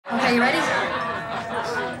Are you ready?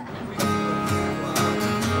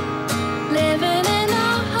 Living in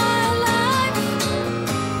a high life.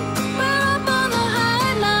 We're up on the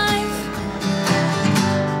high life.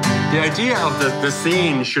 The idea of the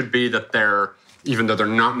scene should be that they're, even though they're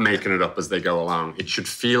not making it up as they go along, it should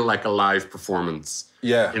feel like a live performance in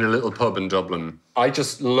a little pub in Dublin. I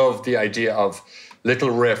just love the idea of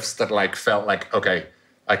little riffs that like felt like, okay,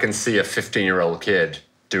 I can see a 15-year-old kid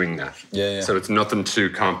doing that. Yeah. So it's nothing too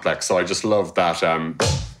complex. So I just love that.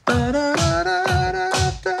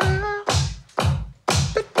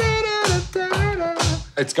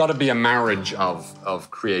 It's got to be a marriage of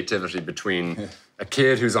creativity between a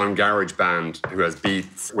kid who's on GarageBand who has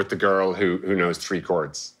beats with the girl who knows 3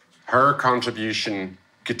 chords. Her contribution,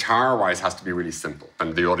 guitar-wise, has to be really simple,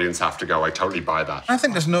 and the audience have to go, I totally buy that. I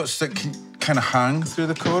think there's notes that can kind of hang through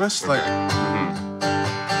the chorus, like...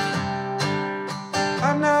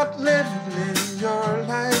 I'm not living in your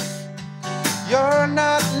life. You're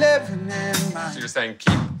not living in mine. So you're saying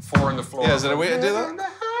keep 4 on the floor. Yeah, is there a way to do that?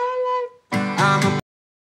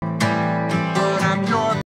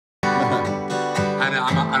 And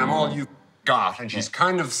I'm all you got. And she's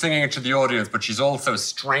kind of singing it to the audience, but she's also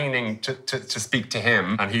straining to speak to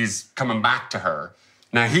him, and he's coming back to her.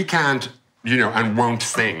 Now, he can't, and won't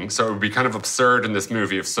sing, so it would be kind of absurd in this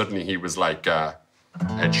movie if suddenly he was like Ed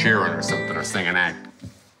Sheeran or something, or singing out.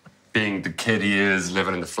 Being the kid he is,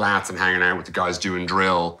 living in the flats and hanging out with the guys doing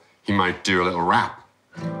drill, he might do a little rap.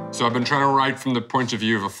 So I've been trying to write from the point of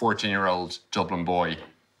view of a 14-year-old Dublin boy.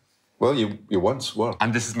 Well, you once were.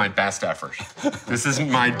 And this is my best effort. This isn't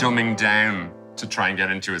my dumbing down to try and get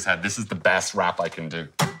into his head. This is the best rap I can do.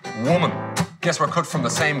 Woman, guess we're cut from the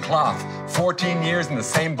same cloth. 14 years in the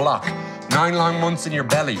same block. 9 long months in your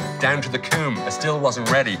belly, down to the coombe. I still wasn't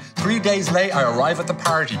ready. 3 days late, I arrive at the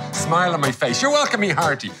party. Smile on my face. You're welcome, me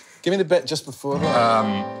hearty. Give me the bit just before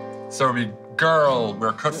that. So we, girl,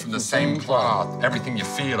 we're cut from the same cloth. Everything you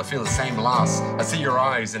feel, I feel the same loss. I see your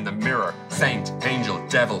eyes in the mirror. Saint, angel,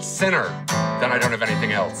 devil, sinner. Then I don't have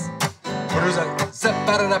anything else. But who's that?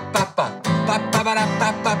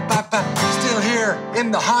 Still here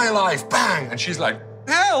in the high life, bang! And she's like,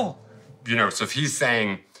 hell! So if he's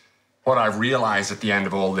saying, what I've realized at the end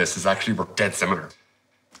of all this is actually we're dead similar.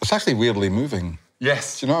 It's actually weirdly moving.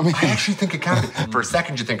 Yes. Do you know what I mean? I actually think it can be. For a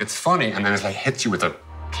second, you think it's funny, and then it's like hits you with a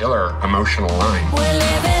killer emotional line. We're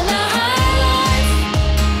living